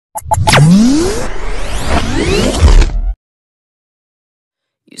You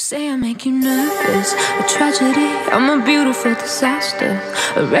say I make you nervous, a tragedy, I'm a beautiful disaster,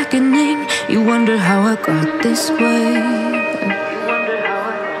 a reckoning. You wonder how I got this way.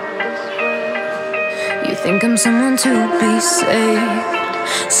 You think I'm someone to be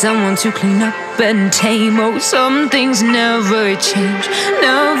saved, someone to clean up and tame. Oh, some things never change,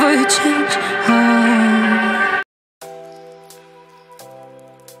 never change.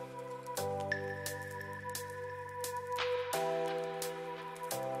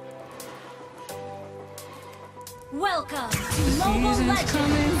 Welcome to Mobile Legends!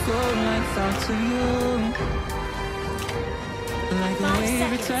 Come and go like thoughts of you, like a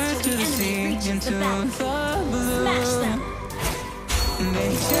wave returns to the sea, into the blue. Smash them!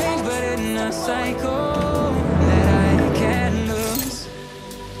 They change but in a cycle that I can't lose.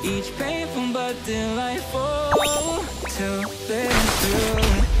 Each painful but delightful till they're through.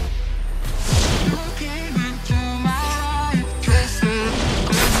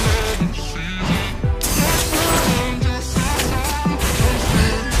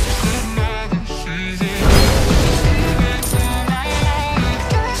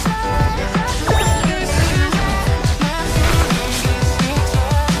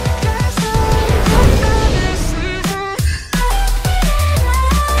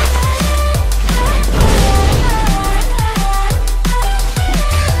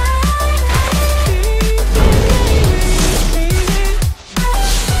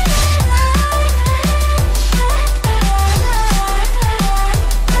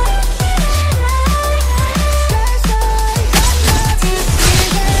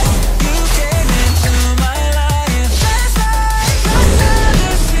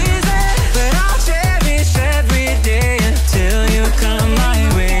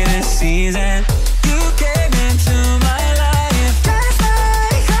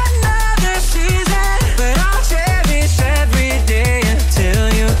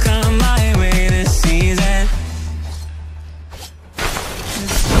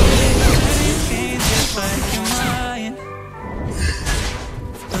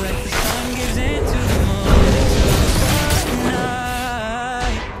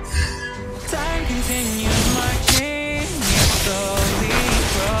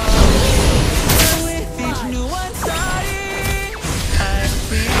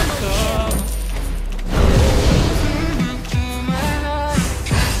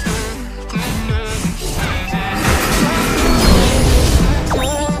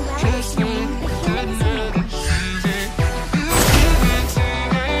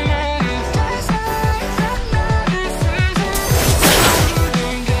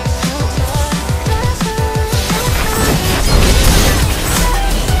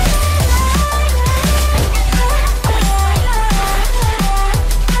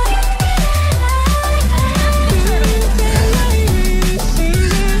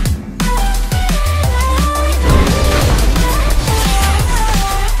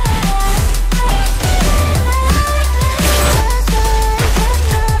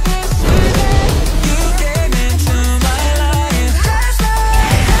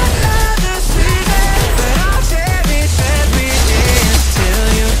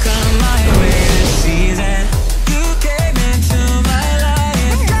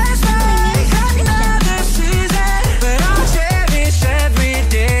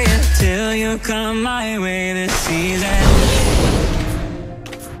 Come my way this season.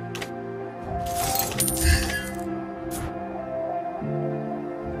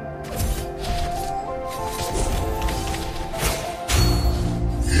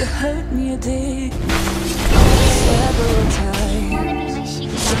 You hurt me, you did several times. It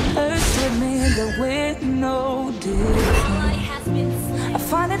hurts to admit that we're no different. I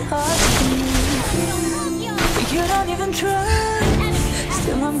find it hard to believe you don't even try.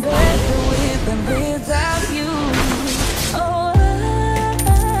 Still I'm better with than without you. Oh,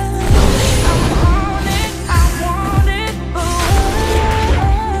 I want it, but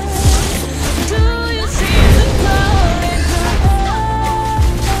why do you seem to call it good?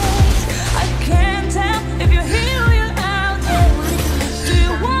 I can't tell if you're here or you're out there. Do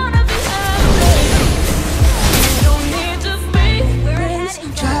you wanna be out there? You don't need to be this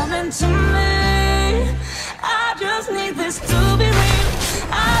charming to me. I just need this to be real.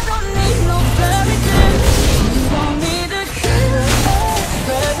 I don't need no fairy tale.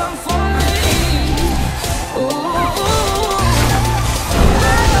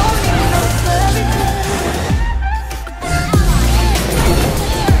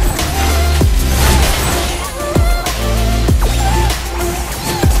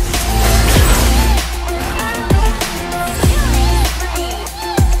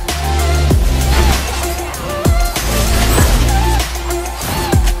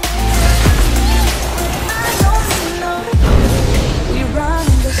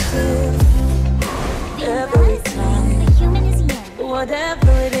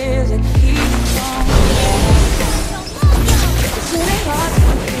 whatever it is, and keep on. It's really hard to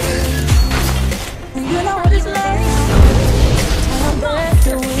forgive. You know what it's like. I'm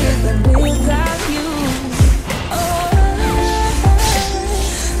better with than without you. Oh,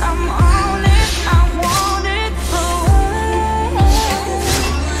 I'm on it, I want it, but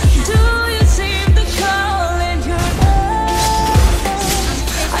do you seem to call in your eyes?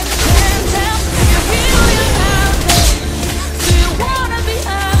 I can't tell, you feel you're out there. Do you wanna be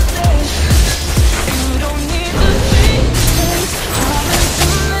out there? You don't need to be coming to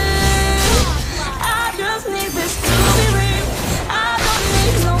me. I just need this to be real. I don't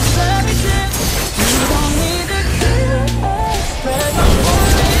need no fairy tale. You don't need a kiss, spread up for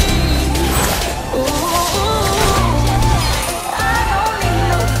me. Ooh, I don't need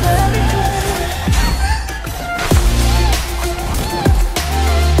no fairy tale.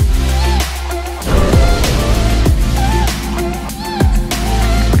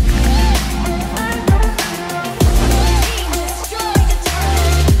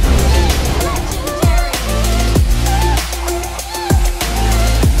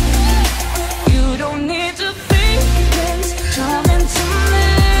 You don't need to be Prince charming to me.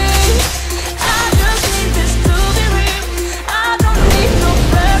 I just need this to be real. I don't need no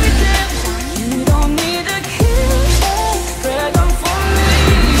fairy tale. You don't need a kiss, brag on for me.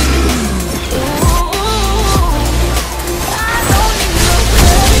 Ooh, I don't need no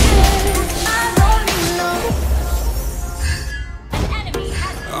fairy tale. I don't need no.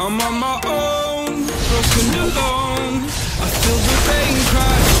 I'm on my own, broken alone. I feel the rain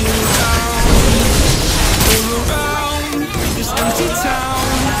crashing down. All around this empty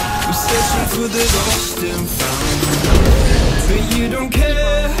town, I'm searching for the lost and found. But you don't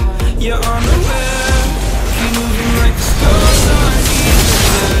care, you're unaware. Keep moving like the stars aren't even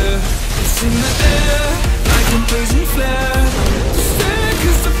there. It's in the air, like a blazing flare. Stay,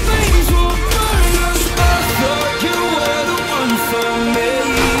 'cause the flames will burn us. I thought you were the one for me.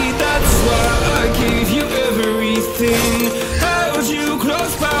 That's why I gave you everything. Held you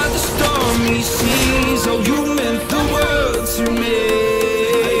close by the stormy seas. Oh, you meant the world to me.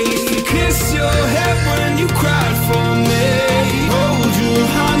 I used to kiss your head when you cried for me. Hold your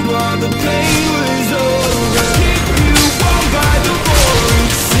hand while the pain was over. Keep you warm by the roaring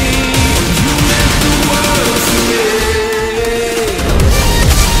sea. You meant the world to me.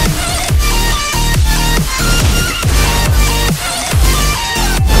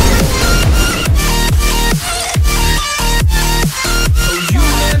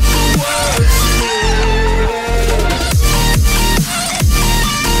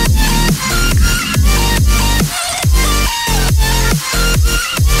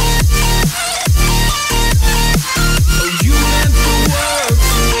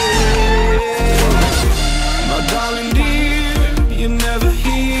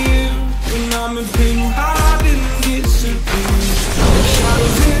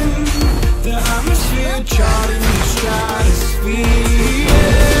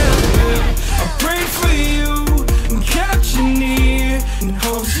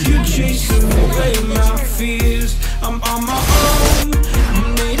 I'm on my own, you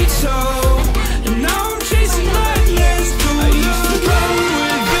made it so. And now I'm chasing nightmares too. I used to run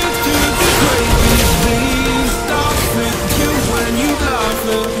with you through the craziest leaves. Laugh with you when you laugh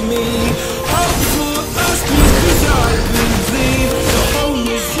at me. Hope for us because I believe the home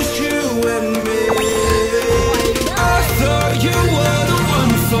is just you and me. I thought you were the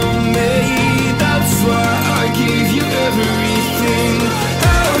one for me. That's why I gave you everything.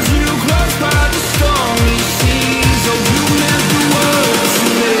 Held you close by the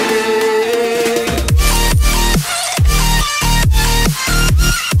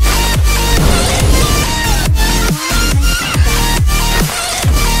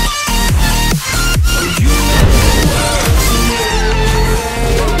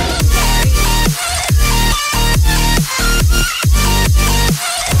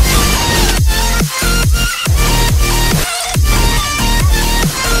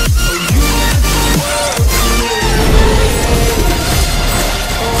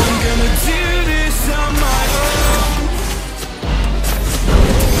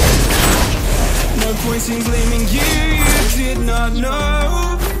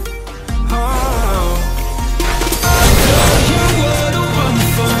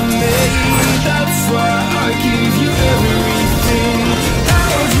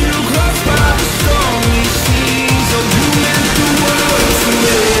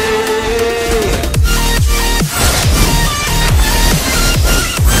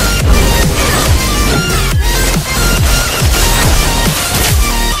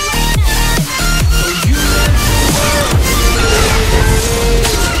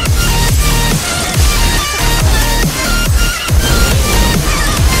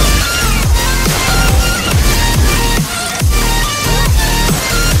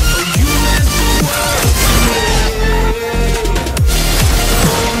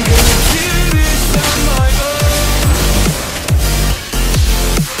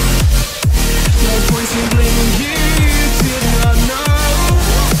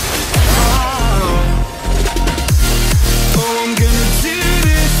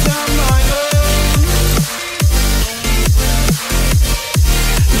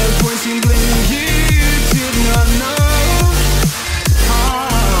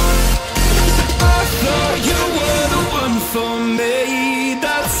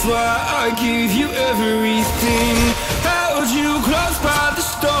why I give you everything. Held you close by the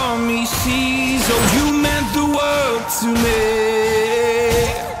stormy seas. Oh, you meant the world to me.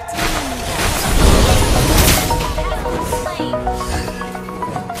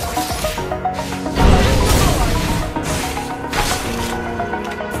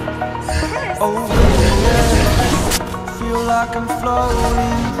 Oh yeah, feel like I'm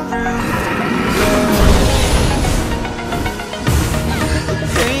floating through the air. The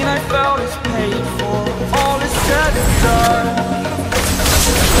pain I felt is paid for, all is said and done.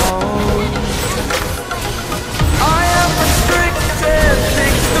 Oh, I am restricted,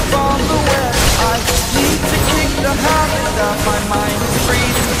 fixed upon the web. I need to kick the habit that my mind is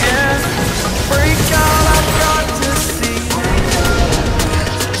breathing in. Break out, I've got to see.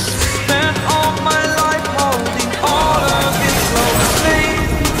 Spent all my life holding all of it closely.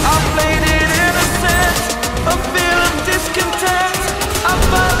 I played it innocent, a feel of discontent. I'm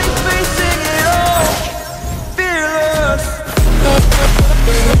finally facing it all, fearless.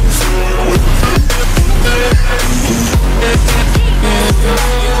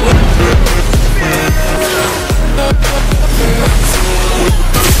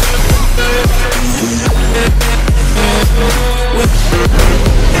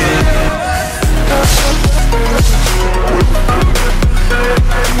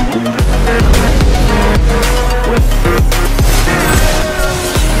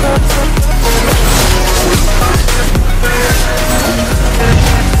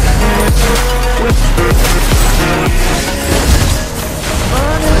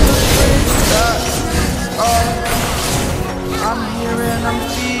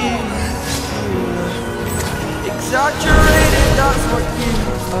 Exaggerated, that's what you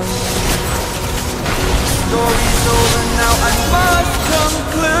are. Story's over now, I must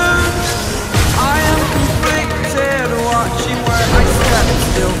conclude.